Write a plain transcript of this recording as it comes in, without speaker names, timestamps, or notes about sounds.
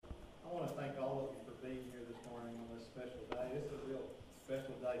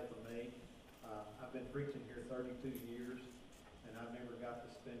preaching here 32 years, and I've never got to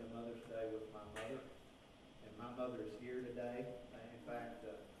spend a Mother's Day with my mother. And my mother is here today. In fact,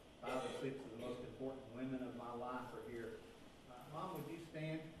 5 or 6 of the most important women of my life are here. Mom, would you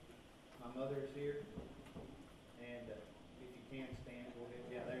stand? My mother is here. And if you can stand, go ahead.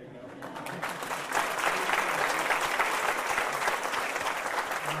 Yeah, there you go.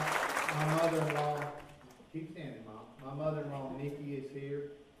 My mother-in-law, keep standing, Mom. My mother-in-law, Nikki, is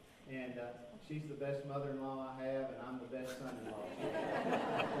here. And she's the best mother-in-law I have, and I'm the best son-in-law.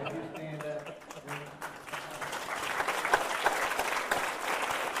 Would you stand up?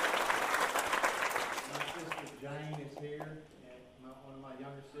 My sister Jane is here, and one of my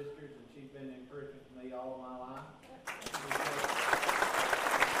younger sisters, and she's been an encouragement to me all of my life.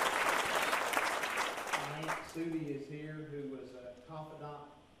 My Aunt Sudie is here, who was a confidant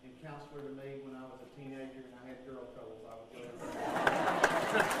and counselor to me when I was a teenager and I had girl troubles. I would go to her.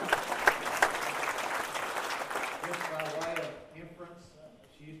 Just by way of inference,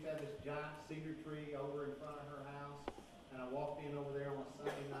 she used to have this giant cedar tree over in front of her house, and I walked in over there on a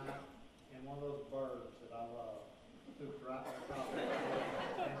Sunday night, and one of those birds that I love took right on top of it.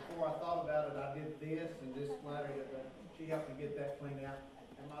 And before I thought about it, I did this and just flattered it, but she helped me get that cleaned out.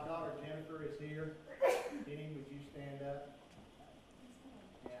 And my daughter Jennifer is here. Jenny, would you stand up?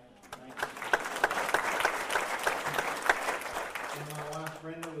 Yeah, thank you. And my wife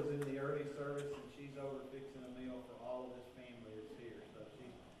Brenda was in the early service, and she's over fixing a meal for all of this family that's here. So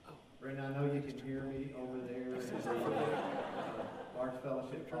Brenda, I know you can hear me over there in the large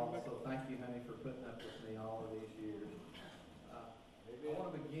fellowship hall. So thank you, honey, for putting up with me all of these years. I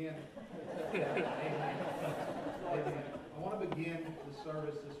want to begin. Amen. Amen. I want to begin the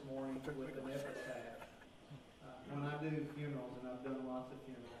service this morning with an epitaph. When I do funerals, and I've done lots of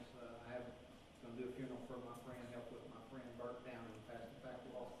funerals, I have going to do a funeral for my friend, help with my friend Bert Downing. In fact,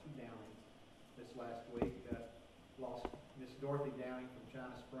 we lost 2 Downings this last week. Lost Miss Dorothy Downing from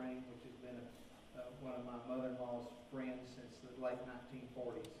China Spring, which has been one of my mother-in-law's friends since the late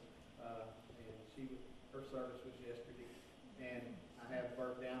 1940s. And her service was yesterday. And I have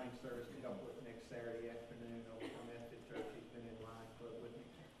Bert Downing's service to help with next Saturday afternoon over from Methodist Church. He's been in Lions Club with me.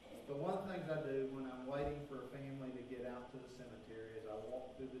 But one of the things I do when I'm waiting for a family to get out to the cemetery is I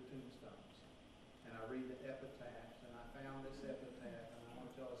walk through the tombstones and I read the epitaphs. And I found this epitaph, and I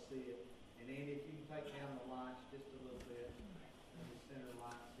want y'all to see it. And Andy, if you can take down the lights just a little bit, and the center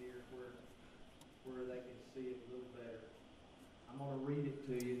lights here where they can see it a little better. I'm going to read it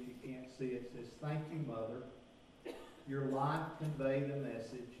to you if you can't see it. It says, "Thank you, Mother. Your life conveyed a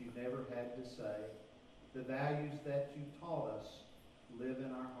message you never had to say. The values that you taught us live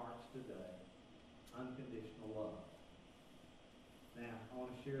in our hearts today. Unconditional love." Now, I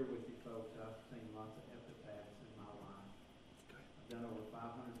want to share with you folks, I've seen lots of epitaphs in my life. I've done over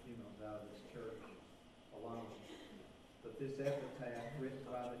 500 funerals out of this church alone. But this epitaph, written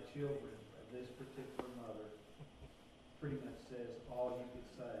by the children of this particular mother, pretty much says all you could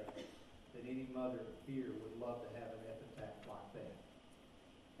say that any mother here would love to have an epitaph like that.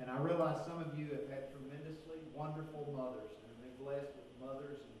 And I realize some of you have had tremendously wonderful mothers and have been blessed with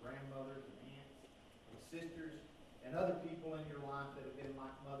mothers and grandmothers and aunts and sisters and other people in your life that have been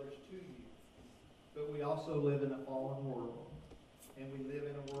like mothers to you. But we also live in a fallen world. And we live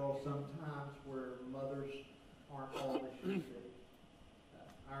in a world sometimes where mothers aren't all they should be.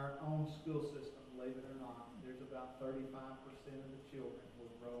 Our own school system, believe it or not, there's about 35% of the children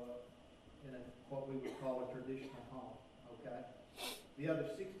will grow up in what we would call a traditional home, okay? The other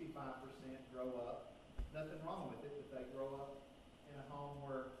 65% grow up, nothing wrong with it, but they grow up in a home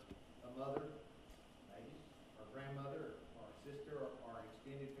where a mother, maybe, or grandmother, or a sister, or an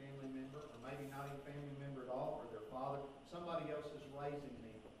extended family member, or maybe not even family member at all, or their father, somebody else is raising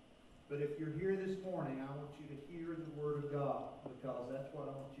them. But if you're here this morning, I want you to hear the Word of God, because that's what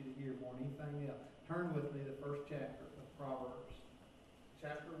I want you to hear more than anything else. Turn with me to the first chapter of Proverbs.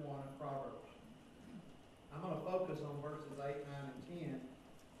 Chapter 1 of Proverbs. I'm going to focus on verses 8, 9, and 10,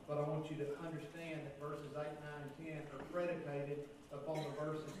 but I want you to understand that verses 8, 9, and 10 are predicated upon the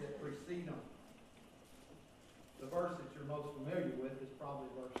verses that precede them. The verse that you're most familiar with is probably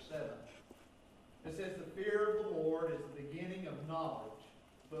verse 7. It says, "The fear of the Lord is the beginning of knowledge,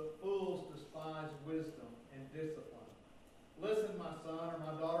 but fools despise wisdom and discipline. Listen, my son or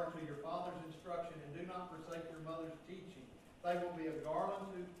my daughter, to your father's instruction, and do not forsake your mother's teaching. They will be a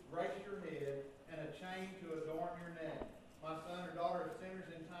garland to grace your head and a chain to adorn your neck. My son or daughter, if sinners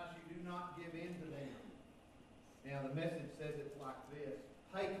entice you, do not give in to them." Now the message says it like this.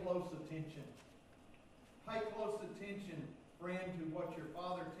 Pay close attention. Pay close attention, friend, to what your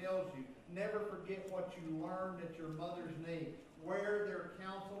father tells you. Never forget what you learned at your mother's knee. Wear their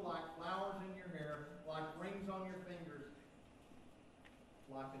counsel like flowers in your hair, like rings on your fingers,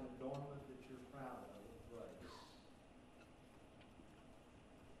 like an adornment that you're proud of with grace.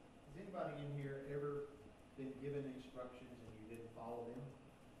 Has anybody in here ever been given instructions and you didn't follow them?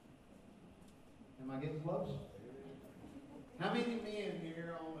 Am I getting close? How many men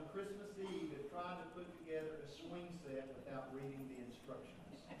here on the Christmas Eve have tried to put together a swing set without reading the instructions?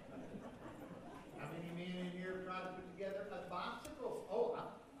 How many men in here have tried to put together a bicycle? Oh,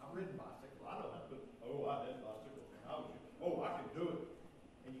 I've ridden bicycle. I know how to put, I did bicycle when I was young. Oh, I can do it.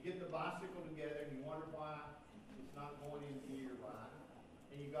 And you get the bicycle together and you wonder why it's not going in gear right.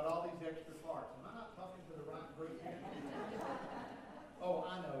 And you've got all these extra parts. Am I not talking to the right group here? Oh,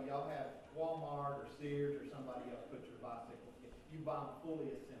 I know. Y'all have Walmart or Sears or somebody else put your bicycle together. You buy them fully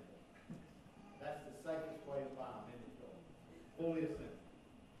assembled. That's the safest way to buy them, isn't it, Joel? Fully assembled.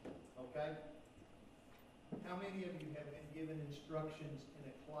 Okay? How many of you have been given instructions in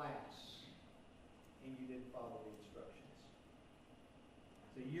a class and you didn't follow the instructions?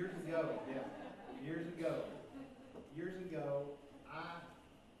 So years ago, I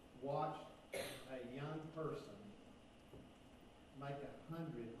watched a young person make 100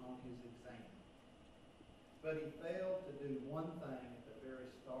 on his exam. But he failed to do one thing at the very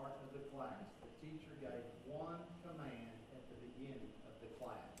start of the class. The teacher gave one command at the beginning of the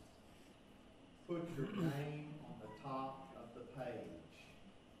class. Put your name on the top of the page.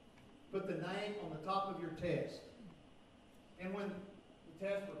 Put the name on the top of your test. And when the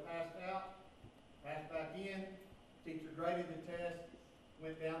tests were passed out, passed back in, teacher graded the test,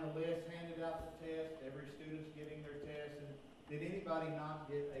 went down the list, handed out the test. Every student's getting their test. And did anybody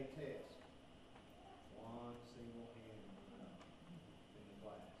not get a test? One single hand in the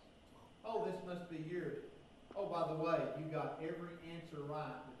class. Oh, this must be yours. Oh, by the way, you got every answer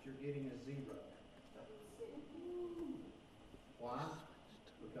right, but you're getting a 0. Why?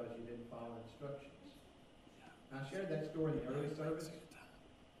 Because you didn't follow instructions. I shared that story in the early service,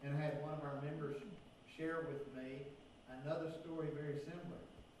 and I had one of our members share with me another story very similar.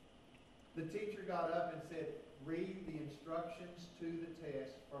 The teacher got up and said, read the instructions to the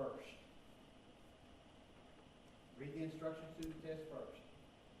test first. Read the instructions to the test first.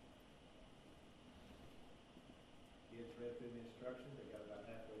 Kids read through the instructions. They got about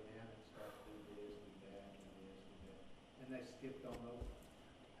halfway down and started to do this, do that, and this, do that. And they skipped on over.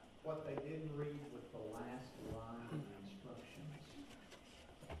 What they didn't read was the last line of the instructions.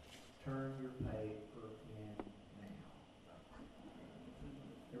 Turn your paper in now.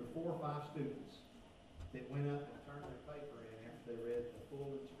 There were 4 or 5 students that went up and turned their paper in after they read the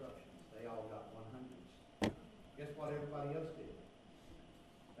full instructions. They all got 100s. Guess what everybody else did?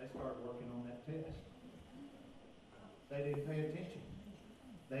 They started working on that test. They didn't pay attention.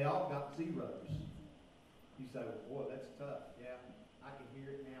 They all got 0s. You say, well, boy, that's tough. Yeah, I can hear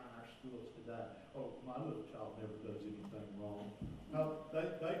it now in our schools today. Oh, my little child never does anything wrong. No,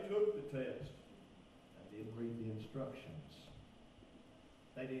 they took the test. They didn't read the instructions.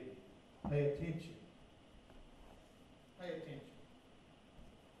 They didn't pay attention. Pay attention.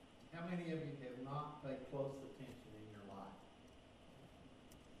 How many of you have not paid close attention in your life?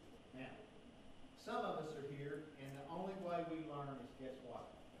 Now, some of us are here, and the only way we learn is, guess what?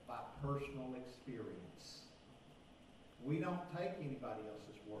 By personal experience. We don't take anybody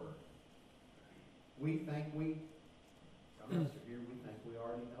else's word. We think some of us are here, we think we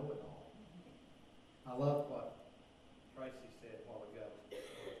already know it all. I love what Tracy said a while ago.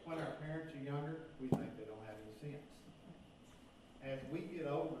 When our parents are younger, we think they don't have any sense. As we get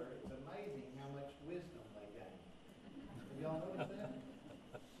older, it's amazing how much wisdom they gain. Have y'all noticed that?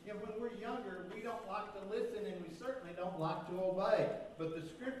 Yeah, when we're younger, we don't like to listen, and we certainly don't like to obey. But the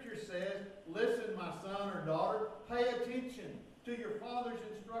Scripture says, listen, my son or daughter, pay attention to your father's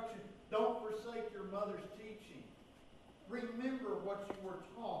instruction. Don't forsake your mother's teaching. Remember what you were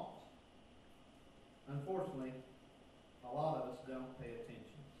taught. Unfortunately, a lot of us don't pay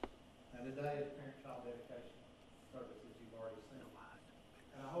attention. Now today is parent-child dedication service, as you've already seen.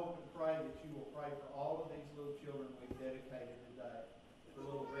 And I hope and pray that you will pray for all of these little children we've dedicated today. For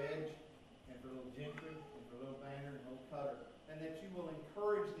little Reg, and for little Gentry, and for little Banner, and little Cutter. And that you will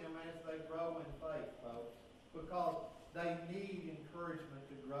encourage them as they grow in faith, folks. Because they need encouragement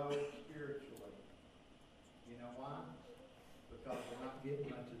to grow spiritually. You know why? Because they're not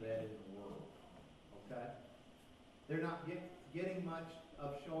getting much of that in the world. Okay? They're not getting much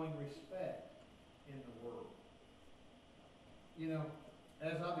of showing respect in the world. You know,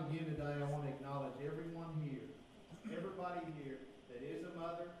 as I begin today, I want to acknowledge everyone here, everybody here that is a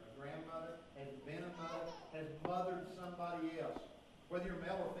mother, a grandmother, has been a mother, has mothered somebody else. Whether you're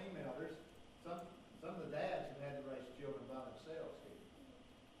male or female, there's some of the dads have had to raise children by themselves here.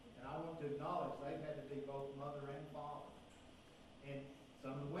 And I want to acknowledge they've had to be both mother and father. And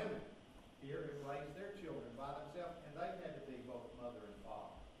some of the women here have raised their children by themselves, and they've had to be both mother and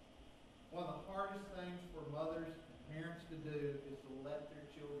father. One of the hardest things for mothers and parents to do is to let their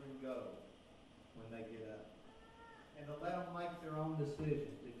children go when they get up. And to let them make their own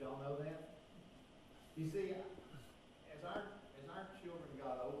decisions. Did y'all know that? You see, as our children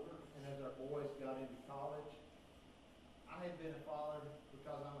got older and as our boys got into college, I had been a father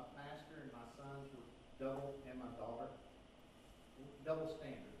because I'm a pastor and my sons were double, and my daughter, double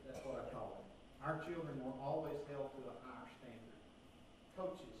standard. That's what I call it. Our children were always held to a higher standard.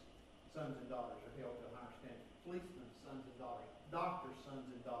 Coaches' sons and daughters are held to a higher standard. Policemen's sons and daughters. Doctors' sons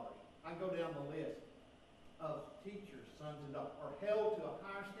and daughters. I go down the list of teachers' sons and daughters are held to a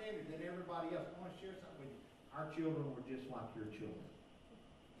higher standard than everybody else. I want to share something with you. Our children were just like your children.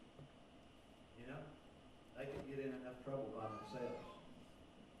 You know? They could get in enough trouble by themselves.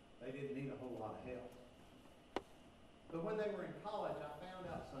 They didn't need a whole lot of help. But when they were in college, I found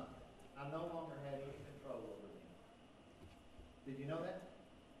out something. I no longer had any control over them. Did you know that?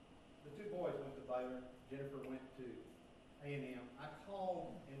 The two boys went to Baylor. Jennifer went to A&M. I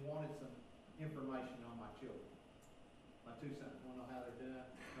called and wanted some information on my children. My two sons. Want to know how they're doing?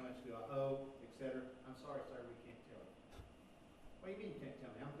 How much do I owe? Etc. I'm sorry, sir, we can't tell you. What do you mean you can't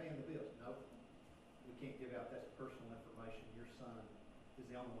tell me? I'm paying the bills. No. We can't give out that personal information. Your son is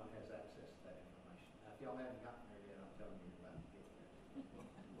the only one who has access to that information. Now, if y'all haven't gotten there yet, I'm telling you you're about to get there.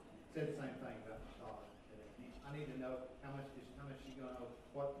 Said the same thing about my daughter. I need to know how much she's going to owe.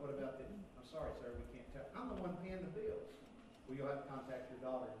 What about this? I'm sorry, sir, we can't tell. I'm the one paying the bills. Well, you'll have to contact your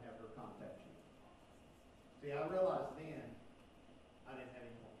daughter and have her contact you. See, I realized then I didn't have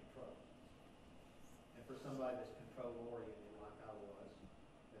any more control. And for somebody that's control-oriented like I was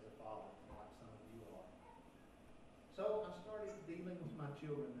as a father, like some of you are. So I started dealing with my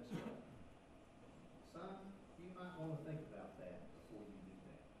children this way. Son, you might want to think about that before you do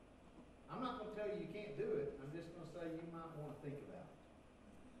that. I'm not going to tell you you can't do it. I'm just going to say you might want to think about it.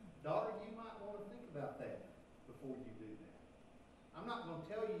 Daughter, you might want to think about that before you do that. I'm not going to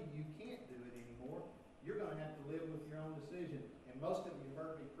tell you you can't do it anymore. You're going to have to live with your own decision. And most of you have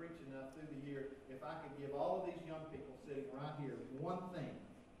heard me preach enough through the year. If I could give all of these young people sitting right here one thing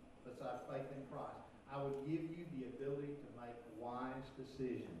besides faith in Christ, I would give you the ability to make wise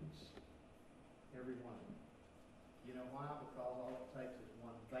decisions. Every one of them. You know why? Because all it takes is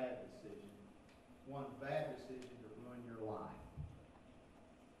one bad decision. One bad decision to ruin your life.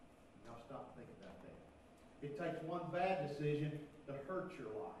 Now stop and think about that. It takes one bad decision to hurt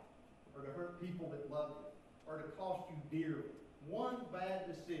your life, or to hurt people that love you, or to cost you dearly. One bad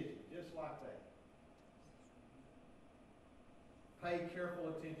decision, just like that. Pay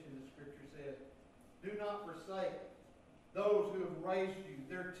careful attention, the Scripture says. Do not forsake those who have raised you,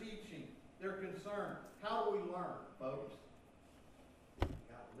 their teaching, their concern. How do we learn, folks? You've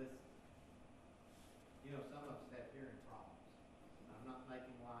got to listen. You know, some of us have hearing problems. I'm not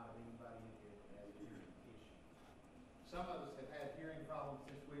making light of anybody in here that has a hearing issue. Some of us have had hearing problems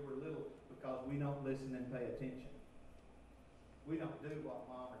since we were little because we don't listen and pay attention. We don't do what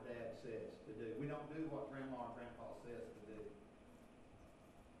mom or dad says to do. We don't do what grandma or grandpa says to do.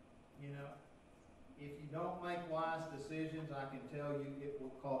 You know, if you don't make wise decisions, I can tell you it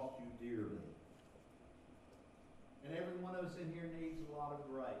will cost you dearly. And every one of us in here needs a lot of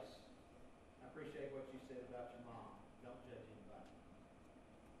grace. I appreciate what you said about your mom. Don't judge anybody.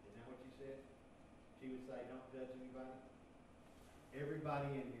 Isn't that what you said? She would say, don't judge anybody.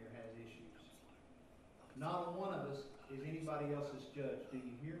 Everybody in here has issues. Not one of us is anybody else's judge. Do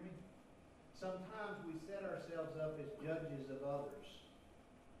you hear me? Sometimes we set ourselves up as judges of others.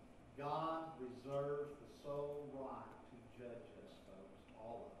 God reserves the sole right to judge us, folks,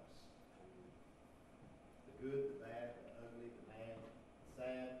 all of us. The good, the bad, the ugly, the mad, the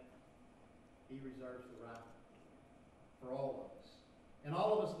sad. He reserves the right for all of us. And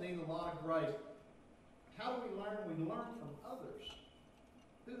all of us need a lot of grace. How do we learn? We learn from others.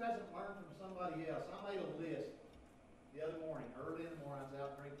 Who hasn't learned from somebody else? I made a list the other morning. Early in the morning, I was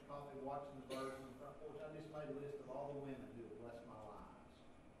out drinking coffee, watching the birds on the front porch. I just made a list of all the women who have blessed my lives.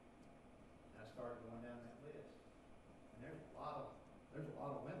 And I started going down that list. And there's a lot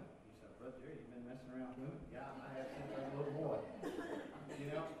of women. You said, Brother Jerry, you've been messing around with women? Yeah, I have since I was a little boy. You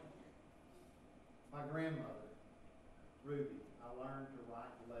know? My grandmother, Ruby, I learned to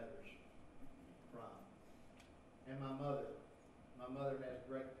write letters from. And my mother has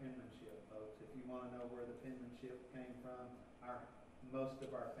great penmanship, folks. If you want to know where the penmanship came from, most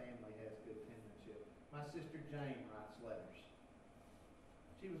of our family has good penmanship. My sister Jane writes letters.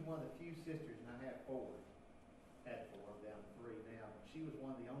 She was one of the few sisters, and I had four. Had four, I'm down to three now. But she was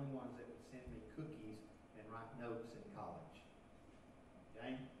one of the only ones that would send me cookies and write notes in college.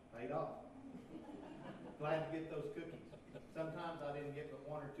 Jane, paid off. Glad to get those cookies. Sometimes I didn't get but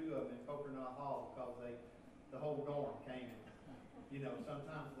one or two of them in Coconut Hall because the whole dorm came in. You know,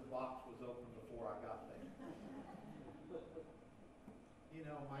 sometimes the box was open before I got there. You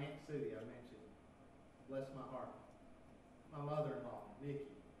know, my Aunt Sue, I mentioned, bless my heart. My mother-in-law, Nikki,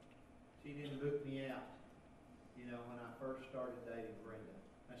 she didn't book me out, you know, when I first started dating Brenda.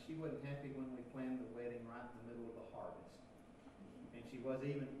 Now, she wasn't happy when we planned the wedding right in the middle of the harvest. And she was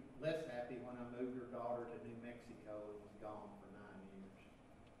even less happy when I moved her daughter to New Mexico and was gone for 9 years.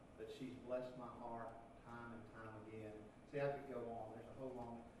 But she's blessed my heart time and time again. See, I could go on. There's a whole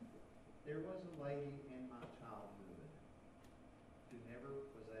long... There was a lady in my childhood who never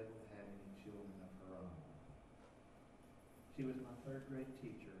was able to have any children of her own. She was my third grade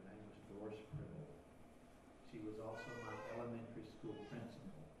teacher. Her name was Doris Pribble. She was also my elementary school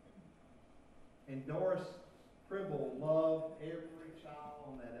principal. And Doris Pribble loved every child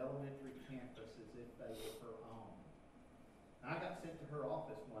on that elementary campus as if they were her own. And I got sent to her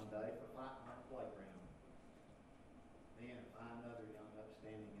office one day for fighting on the playground. Me and another young,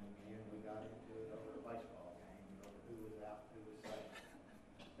 upstanding young man, we got into it over a baseball game, over who was out, who was safe.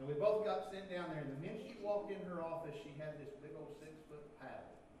 And we both got sent down there, and the minute she walked in her office, she had this big old 6-foot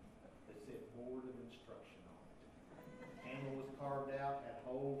paddle that said Board of Instruction on it. The handle was carved out, had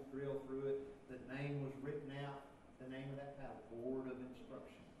holes drilled through it. The name was written out, the name of that paddle, Board of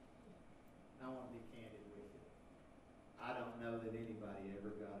Instruction. I want to be candid with you. I don't know that anybody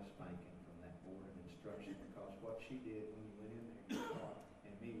ever got a spanking from that Board of Instruction, because what she did when you went in there, you thought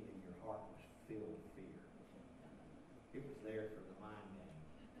immediately your heart was filled with fear. It was there for the mind game.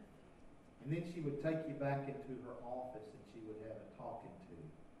 And then she would take you back into her office and she would have a talking to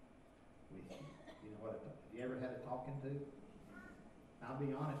with you. You know what have you ever had a talking to? I'll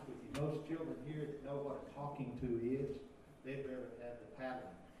be honest with you, most children here that know what a talking to is, they'd rather have the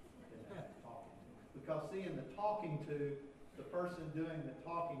paddling than have the talking to. Because see, in the talking to, the person doing the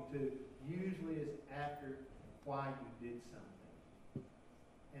talking to usually is after why you did something.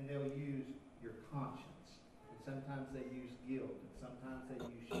 And they'll use your conscience. And sometimes they use guilt. And sometimes they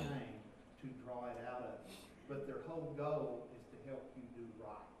use shame to draw it out of you. But their whole goal is to help you do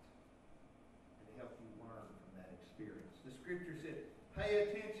right. And to help you learn from that experience. The scripture said, pay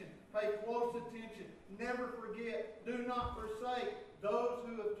attention, pay close attention, never forget, do not forsake those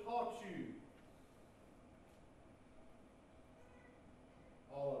who have taught you.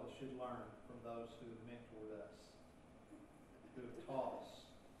 All of us should learn from those who have mentored us, who have taught us.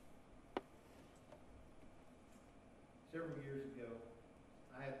 Several years ago,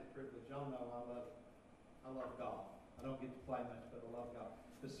 I had the privilege, y'all know I love golf. I don't get to play much, but I love golf.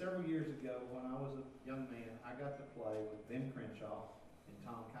 But several years ago, when I was a young man, I got to play with Ben Crenshaw and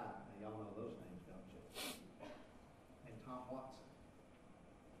Tom Kite. Now, y'all know those names, don't you? And Tom Watson.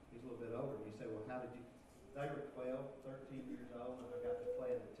 He's a little bit older. And you say, well, how did you... They were 12, 13 years old, and I got to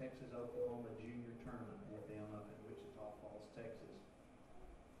play in the Texas-Oklahoma Junior Tournament with them up in Wichita Falls, Texas.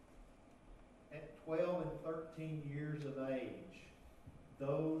 At 12 and 13 years of age,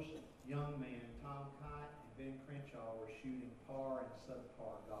 those young men, Tom Kite and Ben Crenshaw, were shooting par and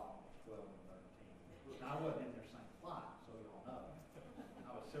subpar golf at 12 and 13. Now, I wasn't in their same flight, so y'all know.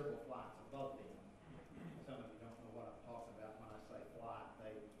 I was several flights above them. Some of you don't know what I'm talking about when I say flight.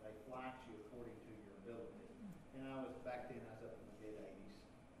 They flight you according to your ability. And I was, back then, I was up in the mid-80s.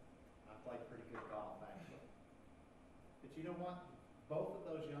 I played pretty good golf, actually. But you know what? Both of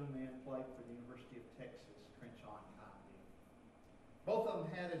those young men played for the University of Texas, Crenshaw and Kite did. Both of them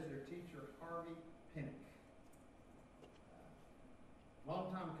had as their teacher Harvey Pinnock.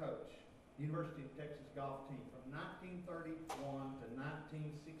 Longtime coach, University of Texas golf team from 1931 to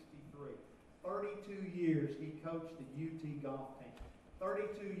 1963. 32 years he coached the UT golf team.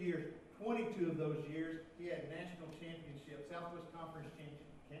 32 years, 22 of those years he had national championships, Southwest Conference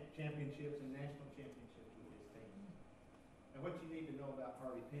championships and national championships with his team. And what you need to know about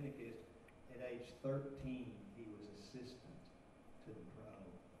Harvey Pinnock is at age 13 he was assistant to the pro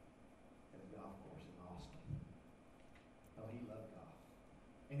at a golf course in Austin. Oh, he loved golf.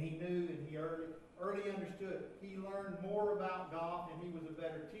 And he knew and he early understood. He learned more about golf and he was a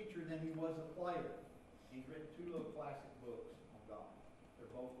better teacher than he was a player. He's written 2 little classic books on golf. They're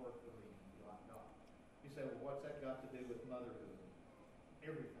both worth the reading if you like golf. You say, well, what's that got to do with motherhood?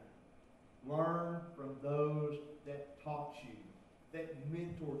 Everything. Learn from those that taught you, that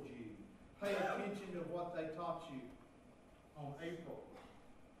mentored you. Pay attention to what they taught you. On April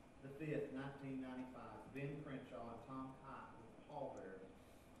the 5th, 1995, Ben Crenshaw and Tom Kite with pallbearers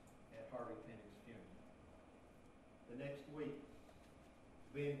Charlie Pennick's funeral. The next week,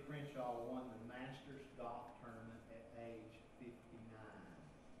 Ben Crenshaw won the Masters golf tournament at age 59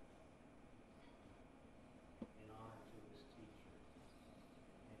 in honor to his teacher.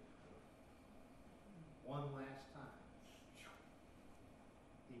 One last time,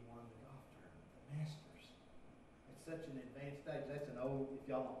 he won the golf tournament, the Masters. At such an advanced age, that's an old, if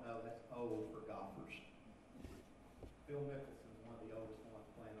y'all don't know, that's old for golfers. Phil Mickelson's one of the oldest ones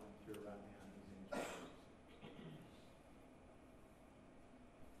playing on the tour right now, and he's in his 40s.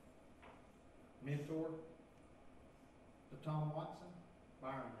 Mentor to Tom Watson,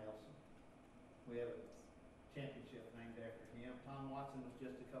 Byron Nelson. We have a championship named after him. Tom Watson was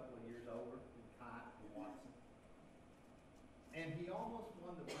just a couple of years older than Kite and Watson. And he almost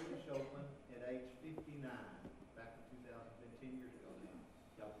won the British Open at age 59 back in 2010 years ago now.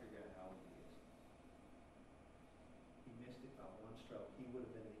 Y'all figure out how old he is. He missed it by one stroke. He would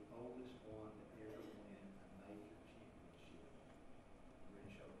have been the oldest one to ever win a major championship,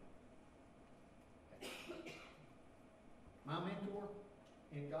 British Open. My mentor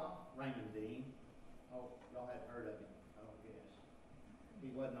in golf, Raymond Dean. Oh, y'all hadn't heard of him, I don't guess. He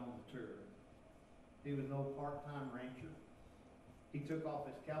wasn't on the tour. He was no part-time rancher. He took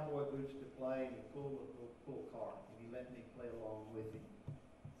off his cowboy boots to play, and he pulled a little pull cart, and he let me play along with him.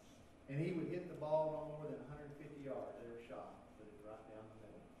 And he would hit the ball no more than 150 yards every shot, but it right down the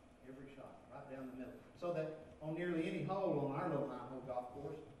middle. Every shot, right down the middle. So that on nearly any hole on our little 9-hole golf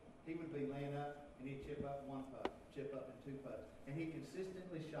course, he would be laying up, and he'd chip up one putt, chip up in two putts. And he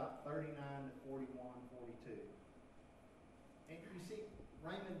consistently shot 39 to 41, 42. And you see,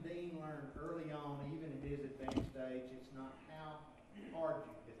 Raymond Dean learned early on, even at his advanced age, it's not how hard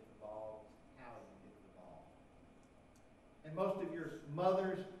you hit the ball, it's how you hit the ball. And most of your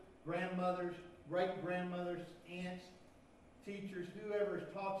mothers, grandmothers, great-grandmothers, aunts, teachers, whoever has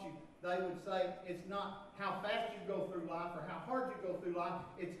taught you, they would say it's not how fast you go through life or how hard you go through life,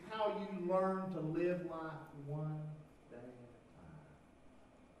 it's how you learn to live life one day at a time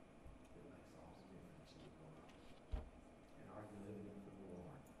that makes all the difference in the world. And are you living it for the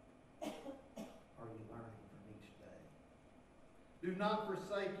Lord? Are you learning from each day? Do not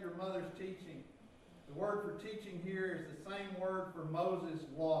forsake your mother's teaching. The word for teaching here is the same word for Moses'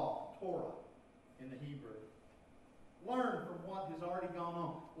 law, Torah, in the Hebrew. Learn from what has already gone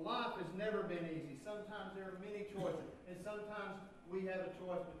on. Life has never been easy. Sometimes there are many choices, and sometimes we have a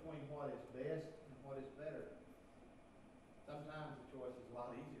choice between what is best and what is better. Sometimes the choice is a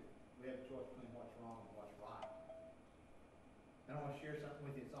lot easier. We have a choice between what's wrong and what's right. And I want to share something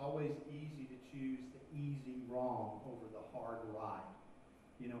with you. It's always easy to choose the easy wrong over the hard right.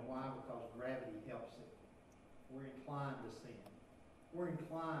 You know why? Because gravity helps it. We're inclined to sin. We're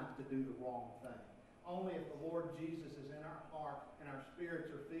inclined to do the wrong thing. Only if the Lord Jesus is in our heart and our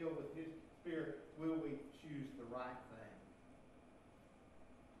spirits are filled with His Spirit will we choose the right thing.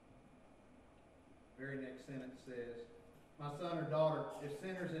 Very next sentence says, my son or daughter, if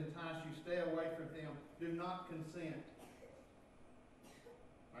sinners entice you, stay away from them. Do not consent.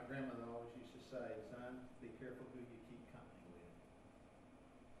 My grandmother always used to say, son, be careful who you keep company with,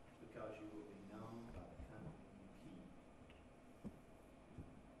 because you will be known by the company you keep.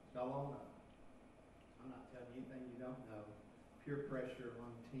 Y'all all know. I'm not telling you anything you don't know. Peer pressure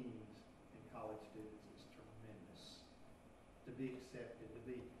among teens and college students is tremendous. To be accepted, to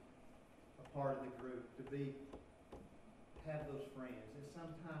be a part of the group, to have those friends. And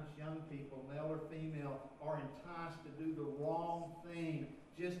sometimes young people, male or female, are enticed to do the wrong thing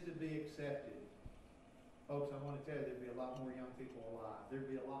just to be accepted. Folks, I want to tell you, there'd be a lot more young people alive. There'd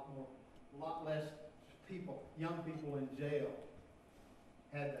be a lot less people, young people in jail,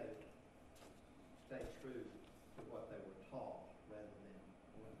 had they stayed true to what they were taught rather than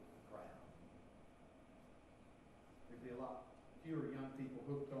went with the crowd. There'd be a lot fewer young people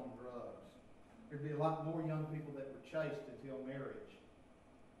hooked on drugs. There'd be a lot more young people that were chaste until marriage,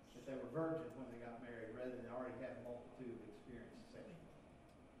 that they were virgins when they got married rather than already had a multitude of experiences sexually.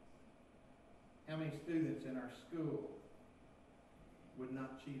 How many students in our school would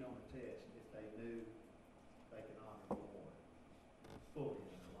not cheat on a test if they knew they could honor the Lord fully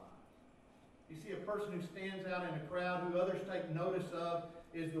in their lives? You see, a person who stands out in a crowd who others take notice of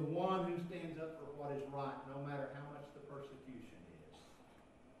is the one who stands up for what is right, no matter how much the persecution is.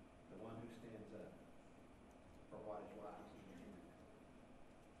 The one who stands up for what is right.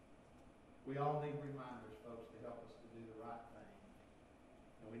 We all need reminders, folks, to help us to do the right thing.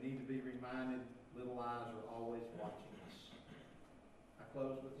 And we need to be reminded little eyes are always watching us. I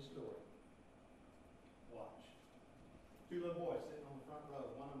close with a story. Watch. Two little boys sitting on the front row.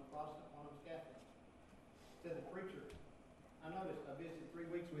 One of them Protestant, one of them Catholic. Said the preacher, I noticed, I visited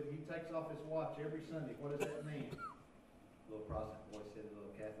 3 weeks with you, he takes off his watch every Sunday. What does that mean? Little Protestant boy said, a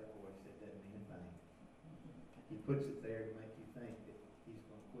little Catholic boy said, that doesn't mean a thing. He puts it there to make you think that he's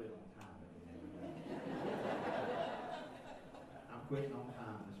going to quit on time, but he never does. I'm quitting on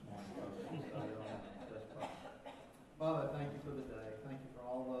time this morning, folks. Let's pray. Father, thank you for the day. Thank you for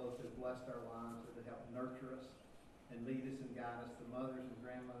all those who have blessed our lives, that have helped nurture us and lead us and guide us, the mothers and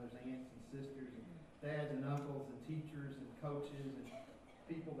grandmothers, aunts and sisters, and dads and uncles and teachers and coaches and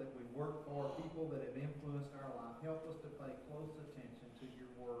people that we work for, people that have influenced our life. Help us to pay close attention to your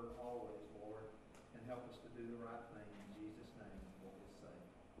word always, Lord, and help us to do the right thing in Jesus' name for his sake.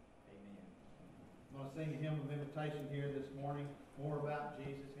 Amen. I'm going to sing a hymn of invitation here this morning, more about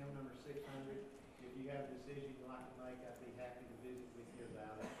Jesus, hymn number 600. If you have a decision you'd like to make, I'd be happy to visit with you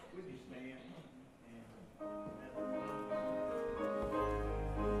about it. Would you stand and